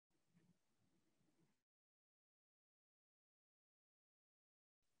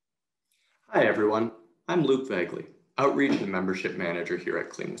Hi everyone, I'm Luke Vagley, Outreach and Membership Manager here at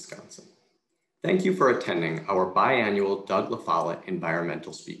Clean Wisconsin. Thank you for attending our biannual Doug Follette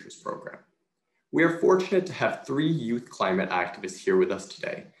Environmental Speakers Program. We are fortunate to have 3 youth climate activists here with us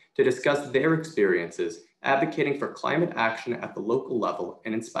today to discuss their experiences advocating for climate action at the local level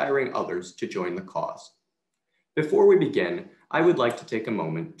and inspiring others to join the cause. Before we begin, I would like to take a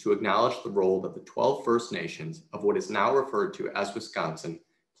moment to acknowledge the role that the 12 First Nations of what is now referred to as Wisconsin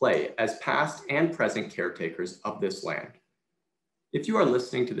play as past and present caretakers of this land. If you are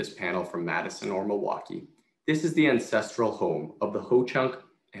listening to this panel from Madison or Milwaukee, this is the ancestral home of the Ho-Chunk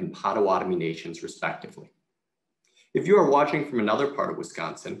and Potawatomi nations respectively. If you are watching from another part of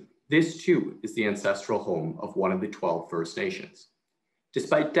Wisconsin, this too is the ancestral home of one of the 12 First Nations.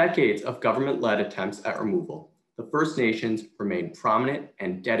 Despite decades of government-led attempts at removal, the First Nations remain prominent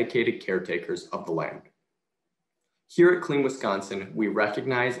and dedicated caretakers of the land. Here at Clean Wisconsin, we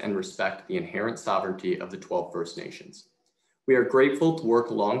recognize and respect the inherent sovereignty of the 12 First Nations. We are grateful to work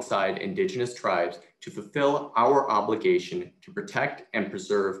alongside Indigenous tribes to fulfill our obligation to protect and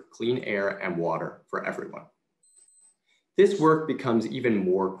preserve clean air and water for everyone. This work becomes even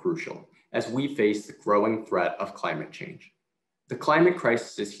more crucial as we face the growing threat of climate change. The climate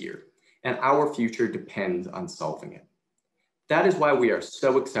crisis is here, and our future depends on solving it. That is why we are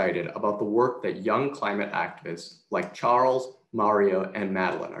so excited about the work that young climate activists like Charles, Mario, and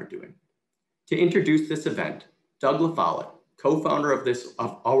Madeleine are doing. To introduce this event, Doug Follette, co-founder of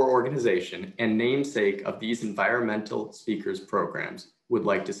our organization and namesake of these environmental speakers programs, would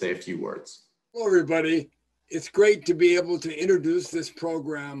like to say a few words. Hello, everybody. It's great to be able to introduce this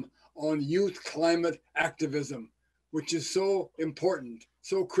program on youth climate activism, which is so important,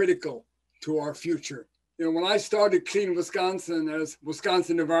 so critical to our future. You know, when I started Clean Wisconsin as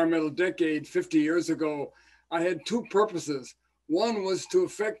Wisconsin Environmental Decade 50 years ago, I had 2 purposes. One was to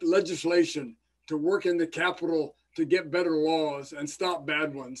affect legislation, to work in the Capitol to get better laws and stop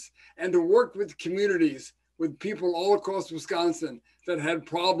bad ones, and to work with communities, with people all across Wisconsin that had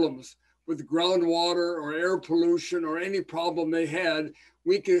problems with groundwater or air pollution or any problem they had.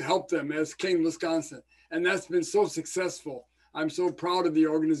 We could help them as Clean Wisconsin. And that's been so successful. I'm so proud of the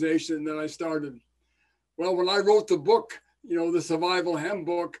organization that I started. Well, when I wrote the book, you know, the Survival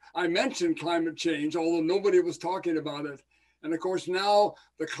Handbook, I mentioned climate change, although nobody was talking about it. And of course, now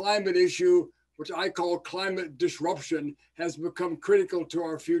the climate issue, which I call climate disruption, has become critical to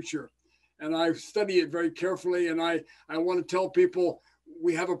our future. And I study it very carefully. And I want to tell people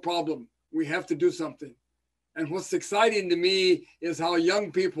we have a problem. We have to do something. And what's exciting to me is how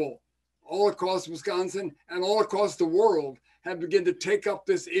young people all across Wisconsin and all across the world have begun to take up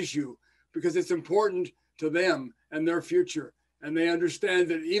this issue because it's important to them and their future. And they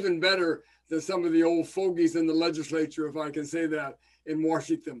understand it even better than some of the old fogies in the legislature, if I can say that, in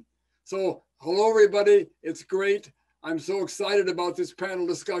Washington. So hello, everybody. It's great. I'm so excited about this panel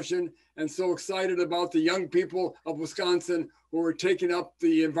discussion and so excited about the young people of Wisconsin who are taking up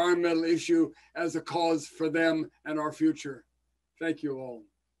the environmental issue as a cause for them and our future. Thank you all.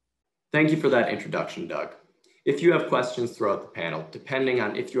 Thank you for that introduction, Doug. If you have questions throughout the panel, depending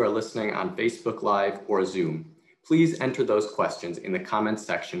on if you are listening on Facebook Live or Zoom, please enter those questions in the comments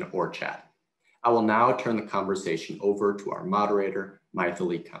section or chat. I will now turn the conversation over to our moderator,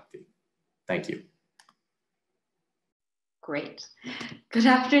 Madeleine McDermott. Thank you. Great. Good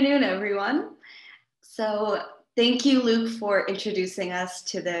afternoon, everyone. So thank you, Luke, for introducing us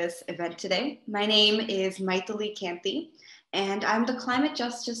to this event today. My name is Madeleine McDermott, and I'm the climate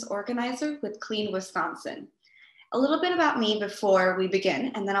justice organizer with Clean Wisconsin. A little bit about me before we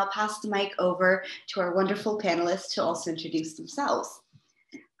begin, and then I'll pass the mic over to our wonderful panelists to also introduce themselves.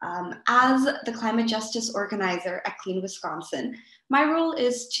 As the climate justice organizer at Clean Wisconsin, my role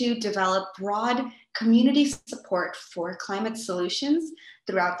is to develop broad community support for climate solutions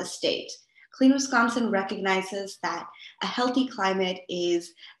throughout the state. Clean Wisconsin recognizes that a healthy climate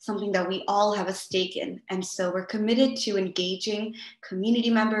is something that we all have a stake in. And so we're committed to engaging community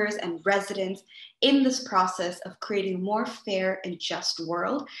members and residents in this process of creating a more fair and just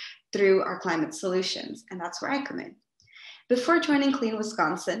world through our climate solutions. And that's where I come in. Before joining Clean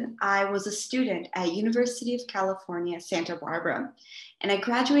Wisconsin, I was a student at University of California, Santa Barbara, and I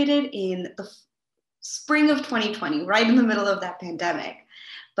graduated in the spring of 2020, right in the middle of that pandemic.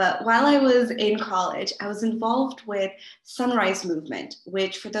 But while I was in college, I was involved with Sunrise Movement,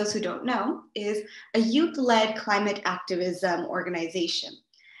 which, for those who don't know, is a youth-led climate activism organization.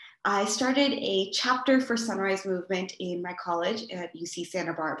 I started a chapter for Sunrise Movement in my college at UC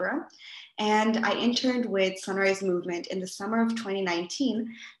Santa Barbara, and I interned with Sunrise Movement in the summer of 2019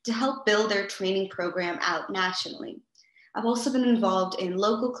 to help build their training program out nationally. I've also been involved in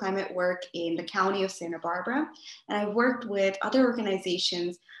local climate work in the county of Santa Barbara, and I've worked with other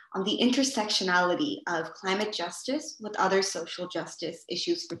organizations on the intersectionality of climate justice with other social justice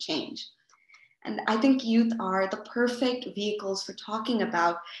issues for change. And I think youth are the perfect vehicles for talking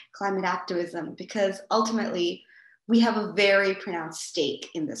about climate activism because ultimately we have a very pronounced stake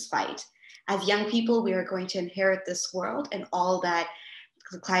in this fight. As young people, we are going to inherit this world and all that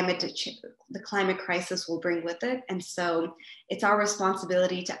the climate crisis will bring with it. And so it's our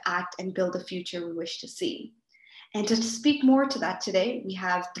responsibility to act and build the future we wish to see. And to speak more to that today, we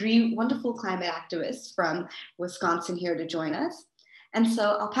have three wonderful climate activists from Wisconsin here to join us. And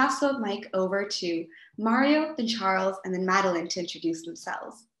so I'll pass the mic over to Mario, then Charles, and then Madeleine to introduce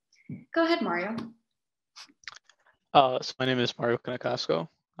themselves. Go ahead, Mario. So my name is Mario Canacasco.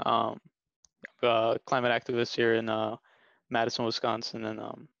 I'm a climate activist here in Madison, Wisconsin, and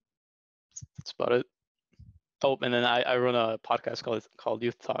that's about it. Oh, and then I run a podcast called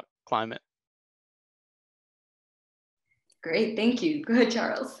Youth Talk Climate. Great, thank you. Go ahead,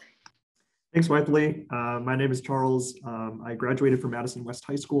 Charles. Thanks, Madeleine. My name is Charles. I graduated from Madison West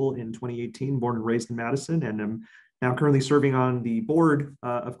High School in 2018, born and raised in Madison, and am now currently serving on the board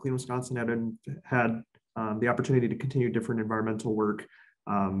of Clean Wisconsin and had the opportunity to continue different environmental work,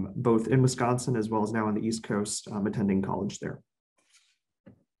 both in Wisconsin as well as now on the East Coast, attending college there.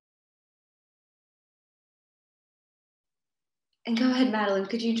 And go ahead, Madeleine,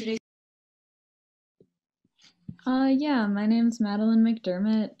 could you introduce? Yeah, my name's Madeleine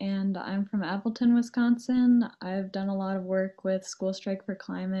McDermott, and I'm from Appleton, Wisconsin. I've done a lot of work with School Strike for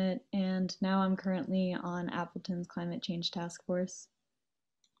Climate, and now I'm currently on Appleton's Climate Change Task Force.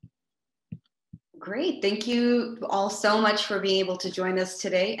 Great, thank you all so much for being able to join us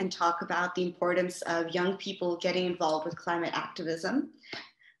today and talk about the importance of young people getting involved with climate activism.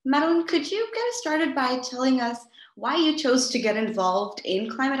 Madeleine, could you get us started by telling us why you chose to get involved in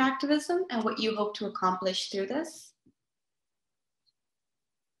climate activism and what you hope to accomplish through this?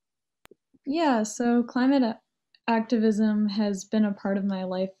 Yeah, so climate activism has been a part of my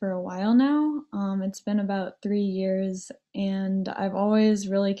life for a while now. It's been about 3 years, and I've always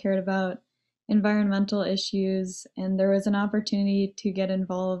really cared about environmental issues, and there was an opportunity to get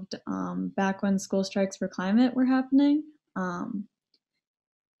involved back when school strikes for climate were happening.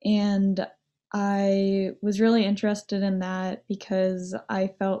 And I was really interested in that because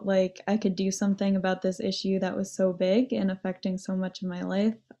I felt like I could do something about this issue that was so big and affecting so much of my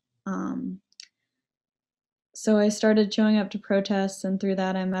life. So I started showing up to protests, and through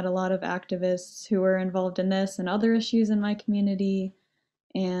that I met a lot of activists who were involved in this and other issues in my community.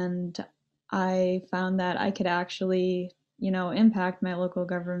 And I found that I could actually, impact my local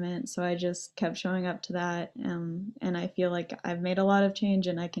government. So I just kept showing up to that. And I feel like I've made a lot of change,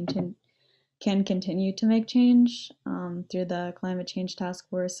 and I can continue to make change through the Climate Change Task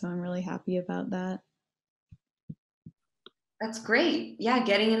Force. So I'm really happy about that. That's great. Yeah,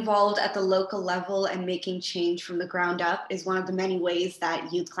 getting involved at the local level and making change from the ground up is one of the many ways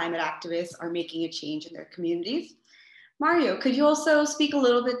that youth climate activists are making a change in their communities. Mario, could you also speak a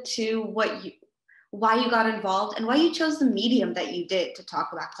little bit to why you got involved and why you chose the medium that you did to talk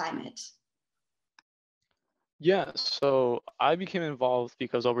about climate? Yeah, so I became involved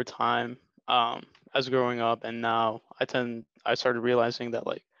because over time, as growing up, and now I started realizing that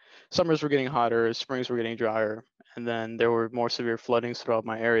like summers were getting hotter, springs were getting drier, and then there were more severe floodings throughout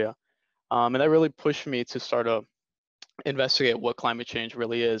my area. And that really pushed me to start to investigate what climate change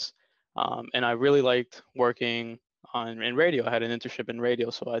really is. And I really liked working in radio. I had an internship in radio,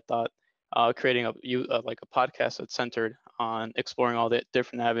 so I thought creating a podcast that's centered on exploring all the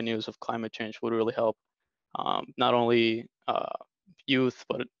different avenues of climate change would really help not only youth,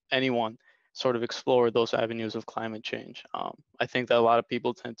 but anyone sort of explore those avenues of climate change. I think that a lot of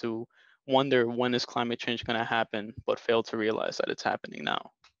people tend to wonder when is climate change going to happen, but fail to realize that it's happening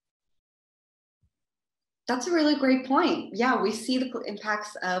now. That's a really great point. Yeah, we see the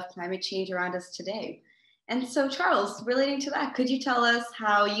impacts of climate change around us today. And so, Charles, relating to that, could you tell us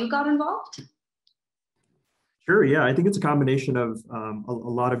how you got involved? Sure, yeah, I think it's a combination of a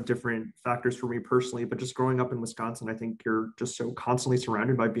lot of different factors for me personally, but just growing up in Wisconsin, I think you're just so constantly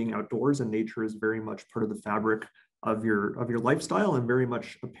surrounded by being outdoors, and nature is very much part of the fabric of your lifestyle and very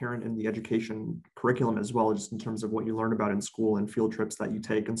much apparent in the education curriculum as well, just in terms of what you learn about in school and field trips that you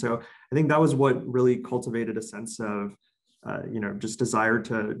take. And so I think that was what really cultivated a sense of just desire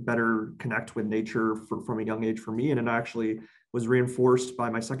to better connect with nature from a young age for me. And it actually was reinforced by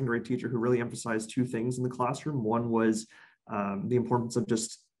my second grade teacher, who really emphasized two things in the classroom. One was the importance of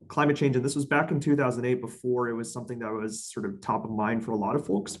just climate change, and this was back in 2008 before it was something that was sort of top of mind for a lot of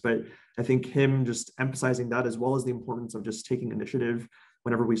folks. But I think him just emphasizing that, as well as the importance of just taking initiative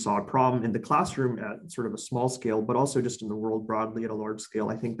whenever we saw a problem in the classroom at sort of a small scale, but also just in the world broadly at a large scale.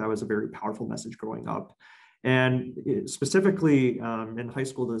 I think that was a very powerful message growing up. And specifically in high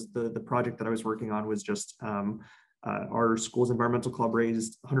school, the project that I was working on was just our school's environmental club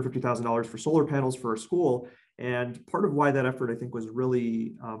raised $150,000 for solar panels for our school. And part of why that effort, I think, was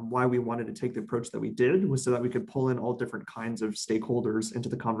really why we wanted to take the approach that we did, was so that we could pull in all different kinds of stakeholders into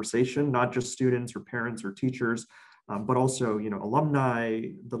the conversation, not just students or parents or teachers, but also, alumni,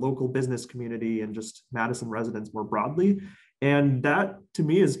 the local business community, and just Madison residents more broadly. And that, to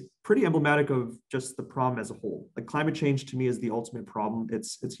me, is pretty emblematic of just the problem as a whole. Like, climate change, to me, is the ultimate problem.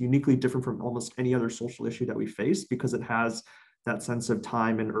 It's uniquely different from almost any other social issue that we face, because it has that sense of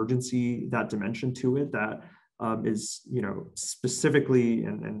time and urgency, that dimension to it that is, specifically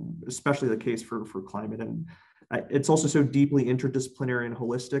and especially the case for climate. And it's also so deeply interdisciplinary and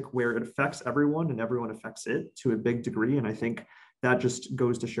holistic, where it affects everyone and everyone affects it to a big degree. And I think that just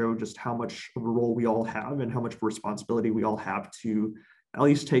goes to show just how much of a role we all have and how much responsibility we all have to at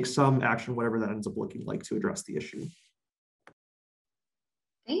least take some action, whatever that ends up looking like, to address the issue.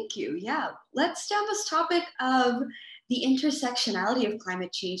 Thank you. Yeah, let's stay on this topic of the intersectionality of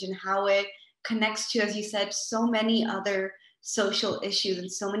climate change and how it connects to, as you said, so many other social issues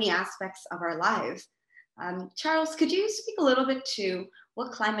and so many aspects of our lives. Charles, could you speak a little bit to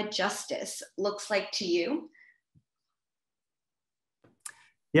what climate justice looks like to you?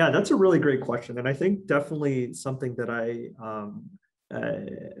 Yeah, that's a really great question. And I think definitely something that I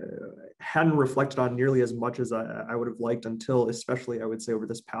hadn't reflected on nearly as much as I would have liked, until, especially, I would say, over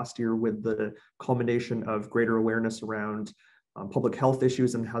this past year, with the culmination of greater awareness around public health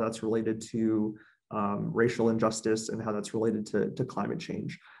issues and how that's related to racial injustice and how that's related to climate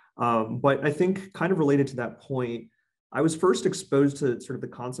change. But I think, kind of related to that point, I was first exposed to sort of the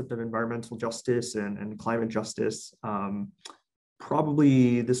concept of environmental justice and climate justice.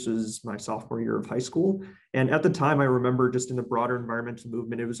 Probably this was my sophomore year of high school. And at the time, I remember, just in the broader environmental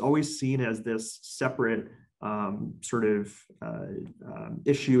movement, it was always seen as this separate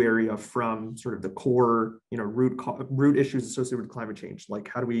issue area from sort of the core, root issues associated with climate change. Like,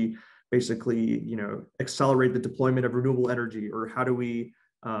 how do we basically, accelerate the deployment of renewable energy, or how do we,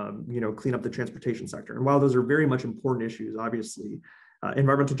 clean up the transportation sector? And while those are very much important issues, obviously,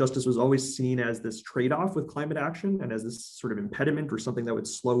 environmental justice was always seen as this trade-off with climate action and as this sort of impediment or something that would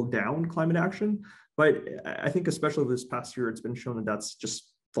slow down climate action. But I think, especially this past year, it's been shown that that's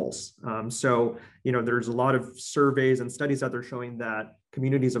just false. So, there's a lot of surveys and studies out there showing that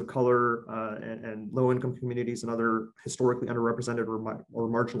communities of color and low-income communities and other historically underrepresented or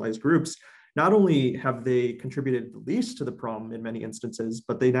marginalized groups, not only have they contributed the least to the problem in many instances,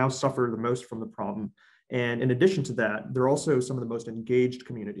 but they now suffer the most from the problem. And in addition to that, they're also some of the most engaged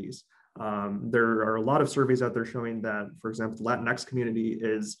communities. There are a lot of surveys out there showing that, for example, the Latinx community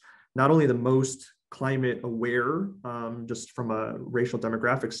is not only the most climate aware, just from a racial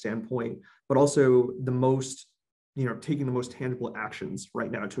demographic standpoint, but also the most, taking the most tangible actions right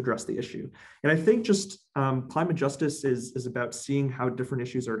now to address the issue. And I think just climate justice is about seeing how different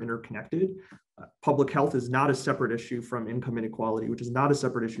issues are interconnected. Public health is not a separate issue from income inequality, which is not a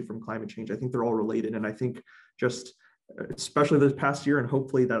separate issue from climate change. I think they're all related. And I think, just especially this past year, and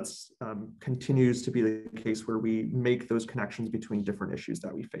hopefully that's continues to be the case, where we make those connections between different issues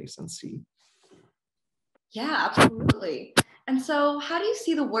that we face and see. Yeah, absolutely. And so, how do you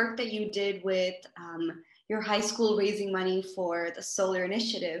see the work that you did with your high school raising money for the solar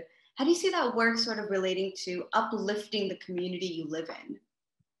initiative? How do you see that work sort of relating to uplifting the community you live in?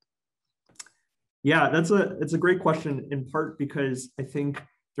 Yeah, it's a great question, in part because I think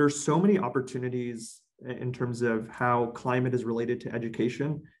there's so many opportunities in terms of how climate is related to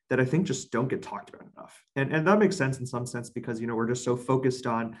education that I think just don't get talked about enough. And that makes sense in some sense, because we're just so focused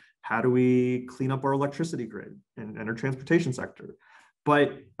on how do we clean up our electricity grid and our transportation sector.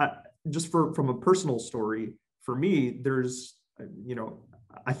 But just from a personal story, for me, there's,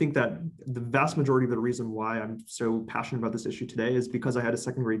 I think that the vast majority of the reason why I'm so passionate about this issue today is because I had a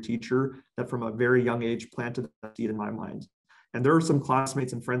second grade teacher that from a very young age planted that seed in my mind. And there are some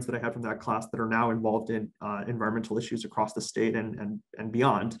classmates and friends that I had from that class that are now involved in environmental issues across the state and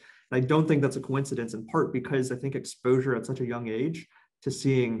beyond. And I don't think that's a coincidence, in part because I think exposure at such a young age to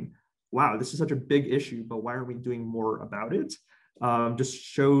seeing, wow, this is such a big issue, but why aren't we doing more about it? Just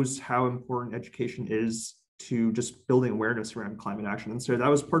shows how important education is to just building awareness around climate action. And so that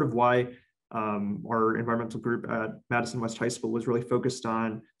was part of why our environmental group at Madison West High School was really focused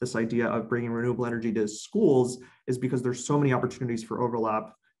on this idea of bringing renewable energy to schools, is because there's so many opportunities for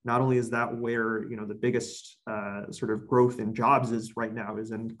overlap not only is that where, you know, the biggest sort of growth in jobs is right now,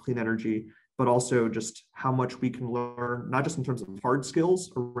 is in clean energy, but also just how much we can learn, not just in terms of hard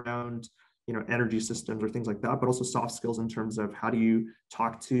skills around, you know, energy systems or things like that, but also soft skills in terms of how do you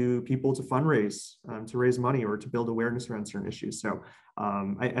talk to people to fundraise, to raise money, or to build awareness around certain issues. So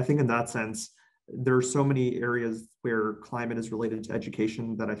I think in that sense, there are so many areas where climate is related to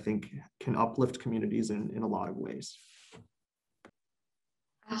education that I think can uplift communities in a lot of ways.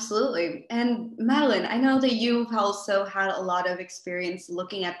 Absolutely. And Madeleine, I know that you've also had a lot of experience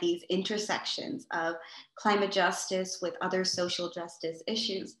looking at these intersections of climate justice with other social justice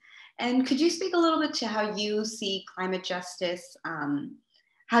issues. And could you speak a little bit to how you see climate justice? Sorry,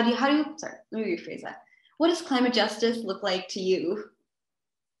 let me rephrase that. What does climate justice look like to you?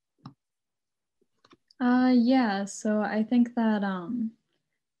 Yeah, so I think that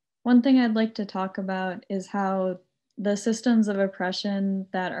one thing I'd like to talk about is how the systems of oppression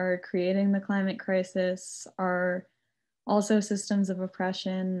that are creating the climate crisis are also systems of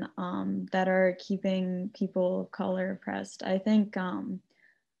oppression that are keeping people of color oppressed. I think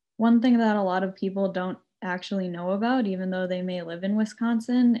one thing that a lot of people don't actually know about, even though they may live in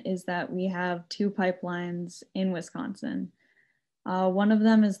Wisconsin, is that we have two pipelines in Wisconsin. One of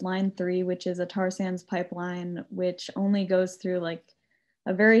them is Line 3, which is a tar sands pipeline, which only goes through like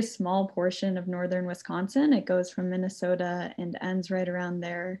a very small portion of northern Wisconsin. It goes from Minnesota and ends right around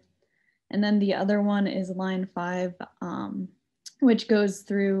there. And then the other one is Line 5, which goes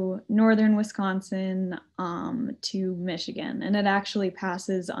through northern Wisconsin to Michigan. And it actually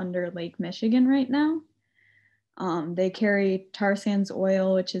passes under Lake Michigan right now. They carry tar sands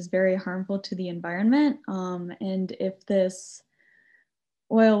oil, which is very harmful to the environment. And if this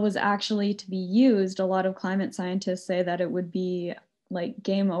oil was actually to be used, a lot of climate scientists say that it would be like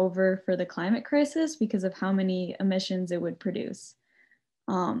game over for the climate crisis because of how many emissions it would produce.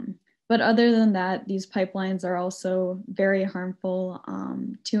 But other than that, these pipelines are also very harmful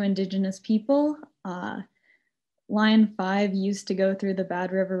to Indigenous people. Line 5 used to go through the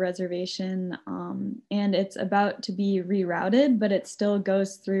Bad River Reservation, and it's about to be rerouted, but it still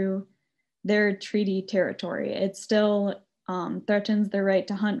goes through their treaty territory. It still threatens their right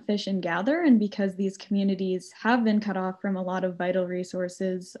to hunt, fish, and gather. And because these communities have been cut off from a lot of vital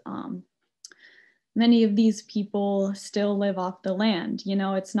resources, many of these people still live off the land. You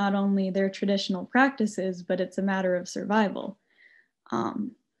know, it's not only their traditional practices, but it's a matter of survival.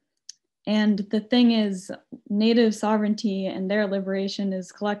 And the thing is, Native sovereignty and their liberation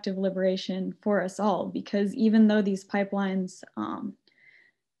is collective liberation for us all, because even though these pipelines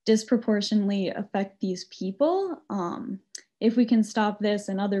disproportionately affect these people, if we can stop this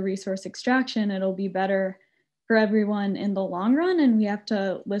and other resource extraction, it'll be better for everyone in the long run. And we have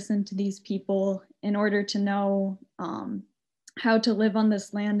to listen to these people in order to know how to live on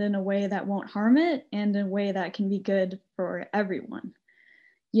this land in a way that won't harm it and in a way that can be good for everyone.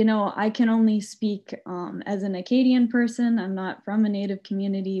 You know, I can only speak as an Acadian person. I'm not from a Native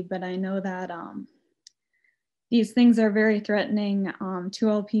community, but I know that these things are very threatening to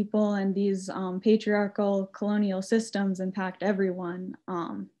all people, and these patriarchal colonial systems impact everyone.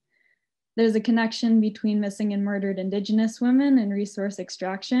 There's a connection between missing and murdered Indigenous women and resource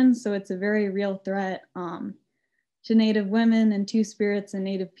extraction, so it's a very real threat to Native women and Two-Spirits and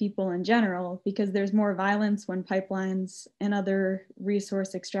Native people in general, because there's more violence when pipelines and other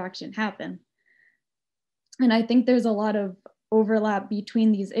resource extraction happen. And I think there's a lot of overlap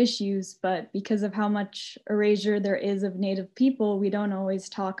between these issues, but because of how much erasure there is of Native people, we don't always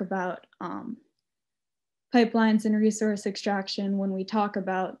talk about pipelines and resource extraction when we talk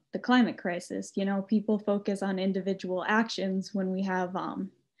about the climate crisis. You know, people focus on individual actions when we have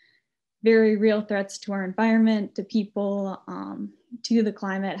very real threats to our environment, to people, to the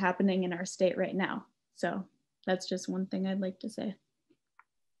climate happening in our state right now. So that's just one thing I'd like to say.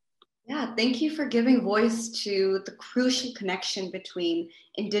 Yeah, thank you for giving voice to the crucial connection between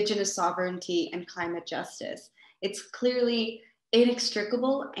Indigenous sovereignty and climate justice. It's clearly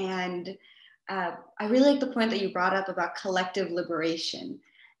inextricable, and I really like the point that you brought up about collective liberation.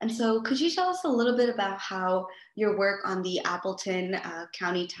 And so could you tell us a little bit about how your work on the Appleton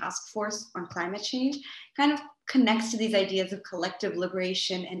County Task Force on Climate Change kind of connects to these ideas of collective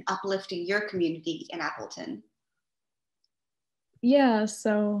liberation and uplifting your community in Appleton? Yeah,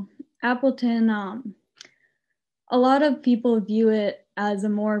 so Appleton, a lot of people view it as a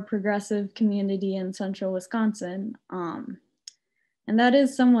more progressive community in central Wisconsin. And that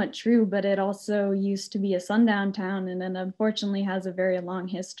is somewhat true, but it also used to be a sundown town, and it unfortunately has a very long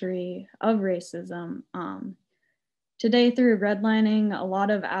history of racism. today through redlining, a lot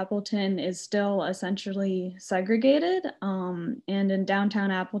of Appleton is still essentially segregated. And in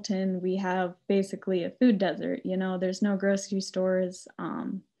downtown Appleton, we have basically a food desert. You know, there's no grocery stores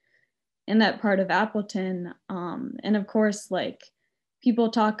in that part of Appleton. And of course, like,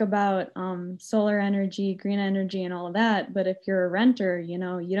 people talk about solar energy, green energy, and all of that. But if you're a renter, you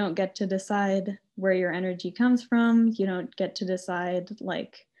know, you don't get to decide where your energy comes from. You don't get to decide,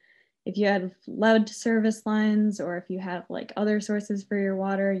 like, if you have lead service lines or if you have like other sources for your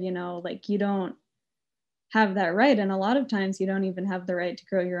water, you know, like, you don't have that right. And a lot of times you don't even have the right to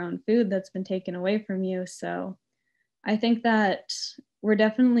grow your own food that's been taken away from you. So I think that we're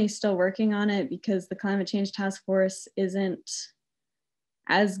definitely still working on it because the Climate Change Task Force isn't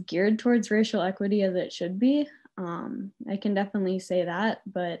as geared towards racial equity as it should be. I can definitely say that,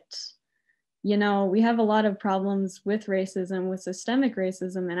 but you know, we have a lot of problems with racism, with systemic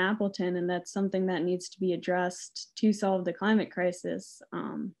racism in Appleton, and that's something that needs to be addressed to solve the climate crisis.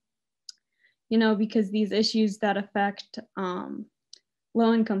 You know, because these issues that affect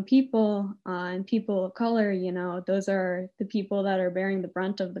low-income people and people of color, you know, those are the people that are bearing the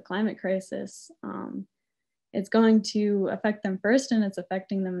brunt of the climate crisis. It's going to affect them first, and it's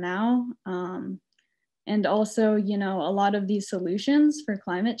affecting them now. And also, you know, a lot of these solutions for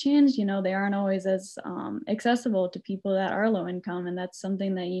climate change, you know, they aren't always as accessible to people that are low income. And that's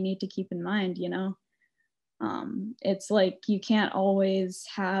something that you need to keep in mind, you know. It's like you can't always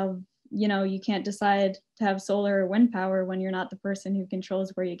have, you know, you can't decide to have solar or wind power when you're not the person who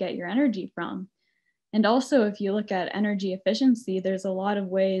controls where you get your energy from. And also, if you look at energy efficiency, there's a lot of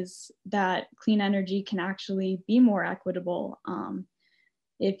ways that clean energy can actually be more equitable.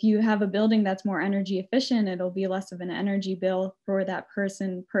 If you have a building that's more energy efficient, it'll be less of an energy bill for that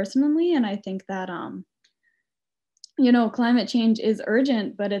person personally. And I think that, you know, climate change is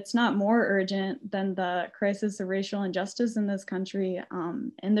urgent, but it's not more urgent than the crisis of racial injustice in this country.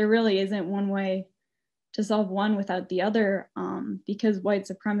 And there really isn't one way to solve one without the other, because white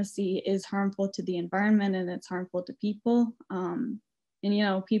supremacy is harmful to the environment and it's harmful to people. And, you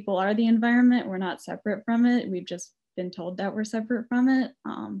know, people are the environment. We're not separate from it. We've just been told that we're separate from it.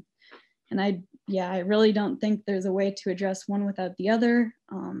 And I really don't think there's a way to address one without the other.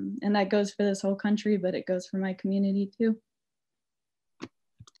 And that goes for this whole country, but it goes for my community too.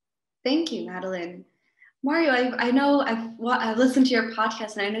 Thank you, Madeleine. Mario, I know I've listened to your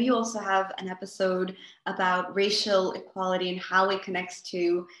podcast, and I know you also have an episode about racial equality and how it connects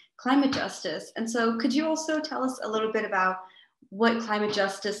to climate justice. And so could you also tell us a little bit about what climate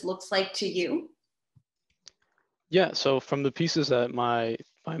justice looks like to you? Yeah, so from the pieces that my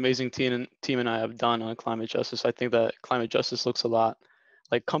amazing team and I have done on climate justice, I think that climate justice looks a lot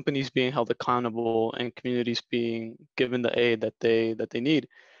like companies being held accountable and communities being given the aid that they need.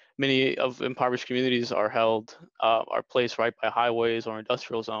 Many of impoverished communities are placed right by highways or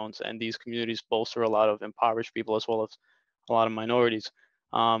industrial zones, and these communities bolster a lot of impoverished people as well as a lot of minorities.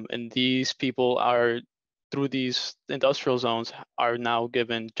 And these people are, through these industrial zones, are now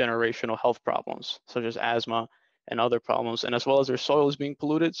given generational health problems such as asthma and other problems, and as well as their soil is being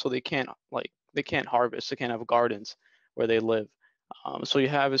polluted, so they can't harvest, they can't have gardens where they live. So you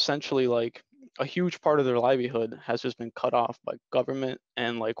have essentially like a huge part of their livelihood has just been cut off by government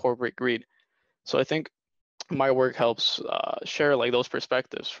and like corporate greed. So I think my work helps share like those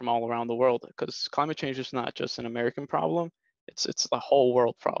perspectives from all around the world, because climate change is not just an American problem; it's a whole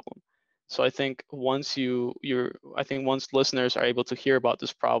world problem. So I think once once listeners are able to hear about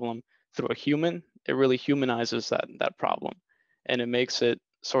this problem through a human, it really humanizes that problem, and it makes it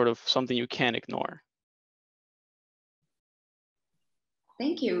sort of something you can't ignore.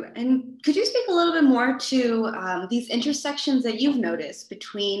 Thank you. And could you speak a little bit more to these intersections that you've noticed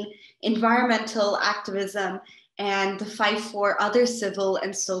between environmental activism and the fight for other civil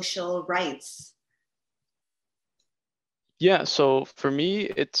and social rights? Yeah, so for me,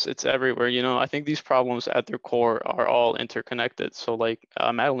 it's everywhere. You know, I think these problems at their core are all interconnected. So like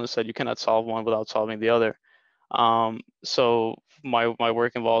Madeleine said, you cannot solve one without solving the other. So my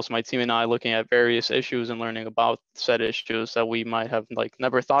work involves my team and I looking at various issues and learning about said issues that we might have like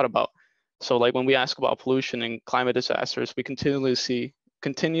never thought about. So like when we ask about pollution and climate disasters, we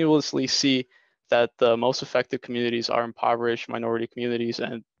continuously see that the most affected communities are impoverished minority communities.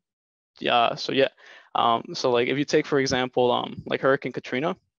 And so like if you take, for example, like Hurricane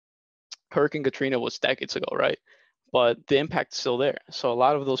Katrina was decades ago, right? But the impact is still there. So a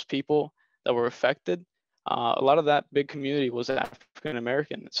lot of those people that were affected, a lot of that big community was African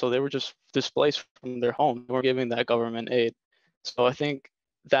American. So they were just displaced from their home. They weren't giving that government aid. So I think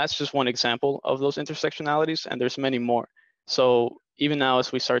that's just one example of those intersectionalities, and there's many more. So even now,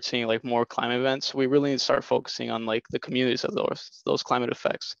 as we start seeing like more climate events, we really need to start focusing on like the communities of those climate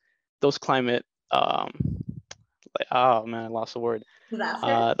effects, those climate oh man, I lost the word.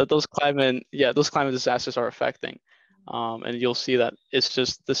 Disaster? That those climate disasters are affecting. And you'll see that it's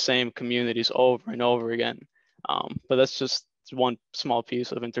just the same communities over and over again. But that's just one small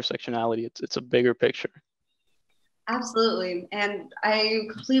piece of intersectionality. It's a bigger picture. Absolutely. And I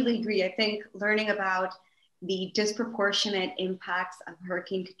completely agree. I think learning about the disproportionate impacts of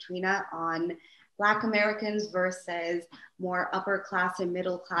Hurricane Katrina on Black Americans versus more upper class and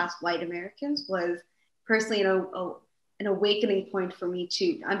middle class white Americans was personally an awakening point for me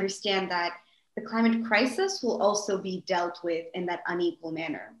to understand that the climate crisis will also be dealt with in that unequal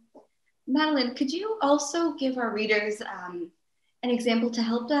manner. Madeleine, could you also give our readers an example to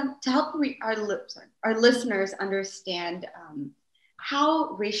help our listeners understand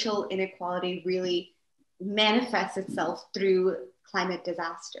how racial inequality really manifests itself through climate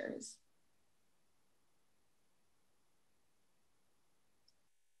disasters?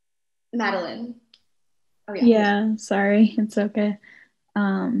 Madeleine. Oh, yeah. Yeah, sorry, it's okay.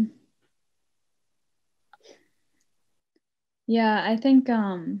 Yeah, I think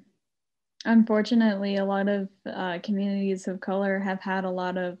unfortunately a lot of communities of color have had a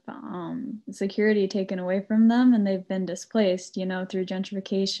lot of security taken away from them, and they've been displaced, you know, through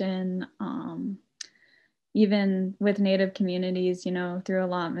gentrification, even with Native communities, you know, through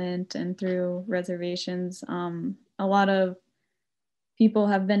allotment and through reservations. A lot of people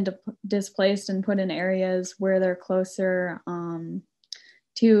have been displaced and put in areas where they're closer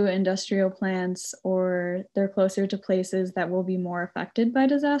to industrial plants, or they're closer to places that will be more affected by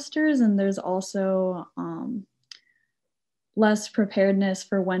disasters. And there's also less preparedness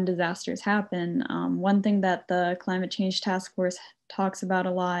for when disasters happen. One thing that the Climate Change Task Force talks about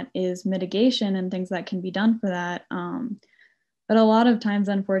a lot is mitigation and things that can be done for that. But a lot of times,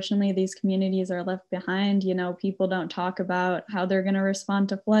 unfortunately, these communities are left behind. You know, people don't talk about how they're going to respond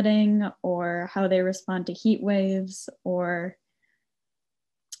to flooding, or how they respond to heat waves, or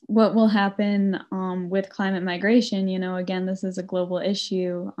what will happen with climate migration. You know, again, this is a global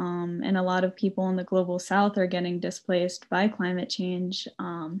issue, and a lot of people in the global south are getting displaced by climate change.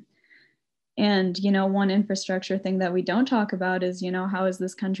 And, you know, one infrastructure thing that we don't talk about is, you know, how is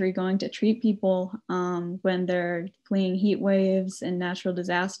this country going to treat people when they're fleeing heat waves and natural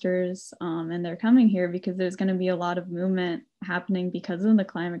disasters, and they're coming here, because there's going to be a lot of movement happening because of the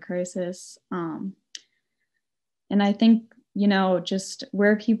climate crisis. And I think, you know, just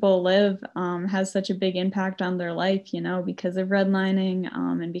where people live has such a big impact on their life, you know, because of redlining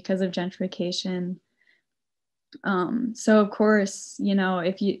and because of gentrification. So of course, you know,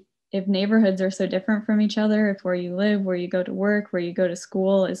 if neighborhoods are so different from each other, if where you live, where you go to work, where you go to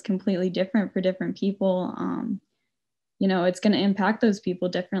school is completely different for different people, you know, it's going to impact those people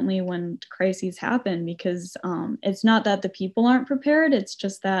differently when crises happen, because it's not that the people aren't prepared, it's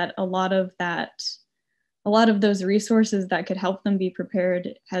just that a lot of those resources that could help them be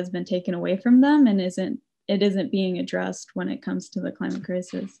prepared has been taken away from them, and it isn't being addressed when it comes to the climate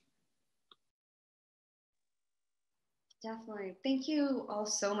crisis. Definitely. Thank you all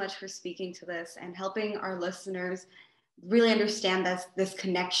so much for speaking to this and helping our listeners really understand this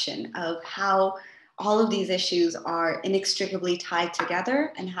connection of how all of these issues are inextricably tied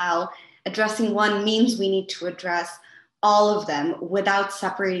together, and how addressing one means we need to address all of them without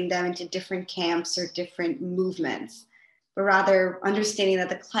separating them into different camps or different movements, but rather understanding that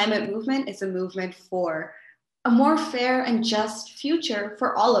the climate movement is a movement for a more fair and just future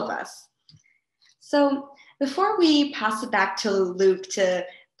for all of us. So before we pass it back to Luke to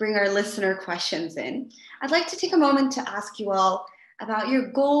bring our listener questions in, I'd like to take a moment to ask you all about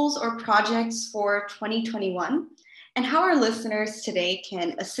your goals or projects for 2021 and how our listeners today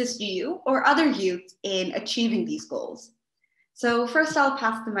can assist you or other youth in achieving these goals. So first I'll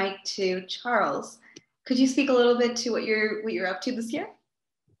pass the mic to Charles. Could you speak a little bit to what you're up to this year?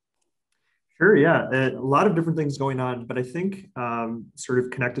 Sure, yeah, a lot of different things going on, but I think sort of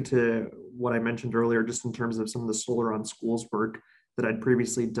connected to what I mentioned earlier, just in terms of some of the Solar on Schools work that I'd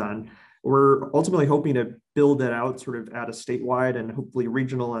previously done, we're ultimately hoping to build that out sort of at a statewide and hopefully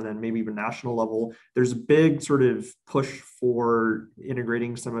regional and then maybe even national level. There's a big sort of push for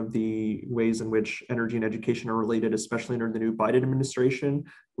integrating some of the ways in which energy and education are related, especially under the new Biden administration.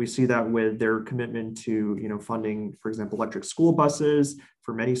 We see that with their commitment to, you know, funding, for example, electric school buses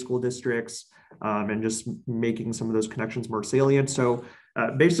for many school districts, and just making some of those connections more salient. So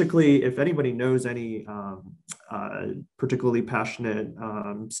basically, if anybody knows any particularly passionate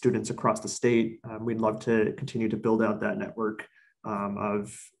students across the state, we'd love to continue to build out that network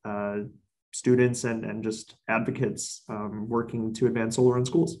of students and just advocates working to advance solar in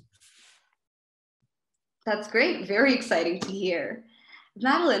schools. That's great. Very exciting to hear.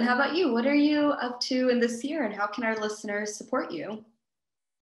 Madeleine, how about you? What are you up to in this year, and how can our listeners support you?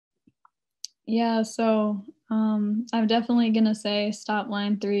 Yeah, so I'm definitely going to say stop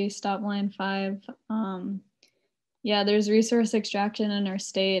line 3, stop line 5. Yeah, there's resource extraction in our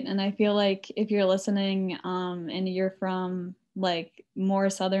state. And I feel like if you're listening and you're from like more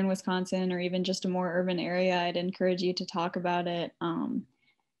southern Wisconsin or even just a more urban area, I'd encourage you to talk about it.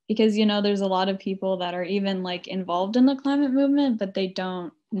 Because, you know, there's a lot of people that are even like involved in the climate movement, but they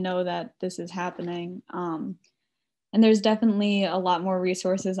don't know that this is happening. And there's definitely a lot more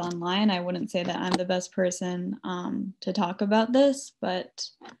resources online. I wouldn't say that I'm the best person to talk about this, but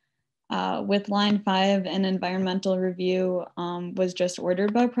with Line 5, an environmental review was just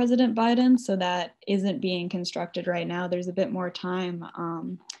ordered by President Biden, so that isn't being constructed right now. There's a bit more time.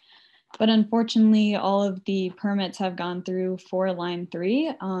 But unfortunately, all of the permits have gone through for Line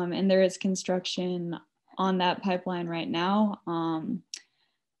 3, and there is construction on that pipeline right now.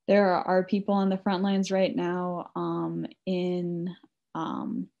 There are people on the front lines right now in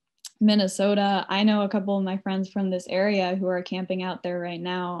Minnesota. I know a couple of my friends from this area who are camping out there right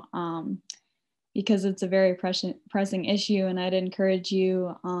now because it's a very pressing issue, and I'd encourage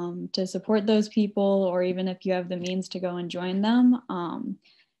you to support those people, or even if you have the means to go and join them,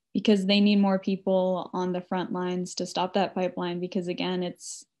 because they need more people on the front lines to stop that pipeline, because again,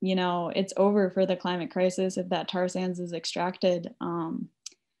 it's, you know, it's over for the climate crisis if that tar sands is extracted.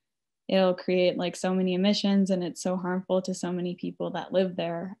 It'll create like so many emissions, and it's so harmful to so many people that live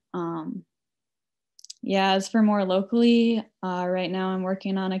there. Yeah, as for more locally, right now I'm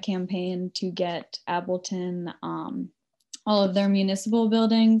working on a campaign to get Appleton, all of their municipal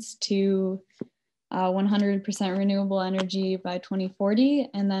buildings to 100% renewable energy by 2040.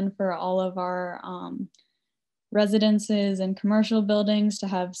 And then for all of our residences and commercial buildings to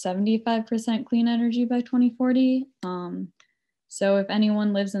have 75% clean energy by 2040. So if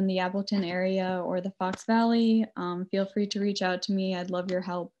anyone lives in the Appleton area or the Fox Valley, feel free to reach out to me. I'd love your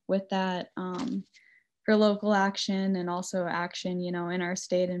help with that for local action and also action, you know, in our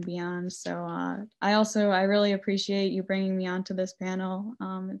state and beyond. So I really appreciate you bringing me onto this panel.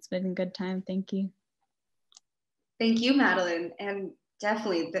 It's been a good time. Thank you. Thank you, Madeleine. And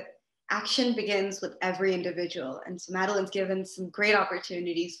definitely the action begins with every individual. And so Madeleine's given some great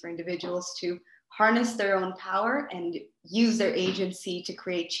opportunities for individuals to harness their own power and use their agency to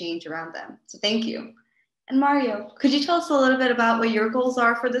create change around them. So thank you. And Mario, could you tell us a little bit about what your goals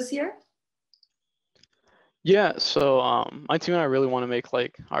are for this year? Yeah, so my team and I really want to make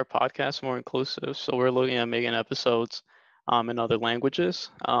like our podcast more inclusive. So we're looking at making episodes in other languages.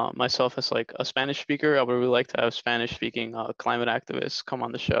 Myself as like a Spanish speaker, I would really like to have Spanish speaking climate activists come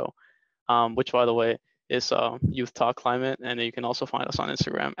on the show, which by the way is Youth Talk Climate, and you can also find us on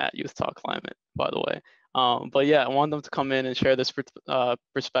Instagram at Youth Talk Climate, by the way. But yeah, I want them to come in and share this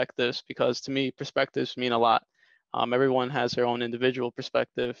perspectives, because to me, perspectives mean a lot. Everyone has their own individual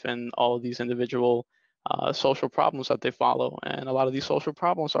perspective and all of these individual social problems that they follow. And a lot of these social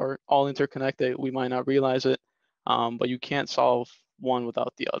problems are all interconnected. We might not realize it, but you can't solve one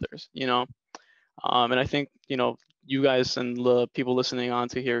without the others, you know? And I think, you know, you guys and the people listening on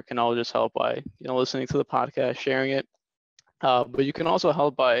to here can all just help by, you know, listening to the podcast, sharing it. But you can also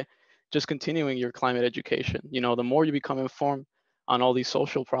help by just continuing your climate education. You know, the more you become informed on all these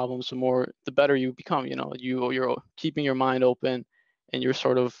social problems, the better you become. You know, you're keeping your mind open, and you're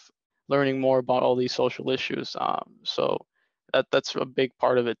sort of learning more about all these social issues. So that's a big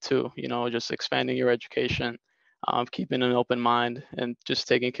part of it too. You know, just expanding your education, keeping an open mind, and just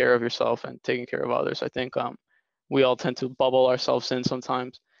taking care of yourself and taking care of others. I think we all tend to bubble ourselves in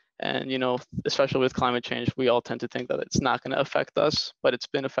sometimes. And, you know, especially with climate change, we all tend to think that it's not going to affect us, but it's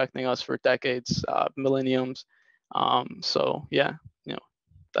been affecting us for decades, millenniums. So yeah, you know,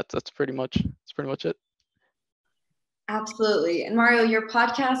 that's pretty much it. Absolutely. And Mario, your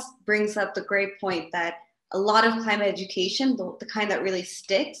podcast brings up the great point that a lot of climate education, the kind that really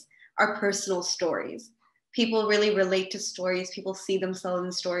sticks, are personal stories. People really relate to stories. People see themselves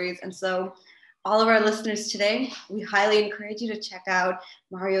in stories. And so all of our listeners today, we highly encourage you to check out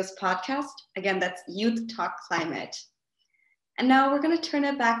Mario's podcast. Again, that's Youth Talk Climate. And now we're going to turn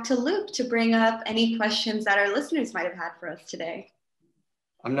it back to Luke to bring up any questions that our listeners might have had for us today.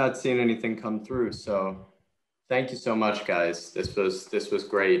 I'm not seeing anything come through, so thank you so much, guys. This was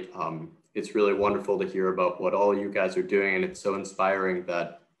great. It's really wonderful to hear about what all you guys are doing, and it's so inspiring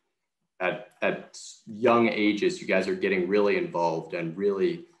that at young ages, you guys are getting really involved and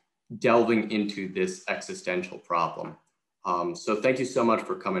really delving into this existential problem. So thank you so much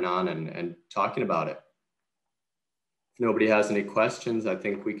for coming on and talking about it. If nobody has any questions, I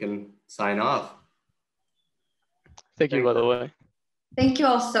think we can sign off. Thank you, by the way. Thank you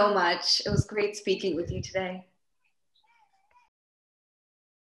all so much. It was great speaking with you today.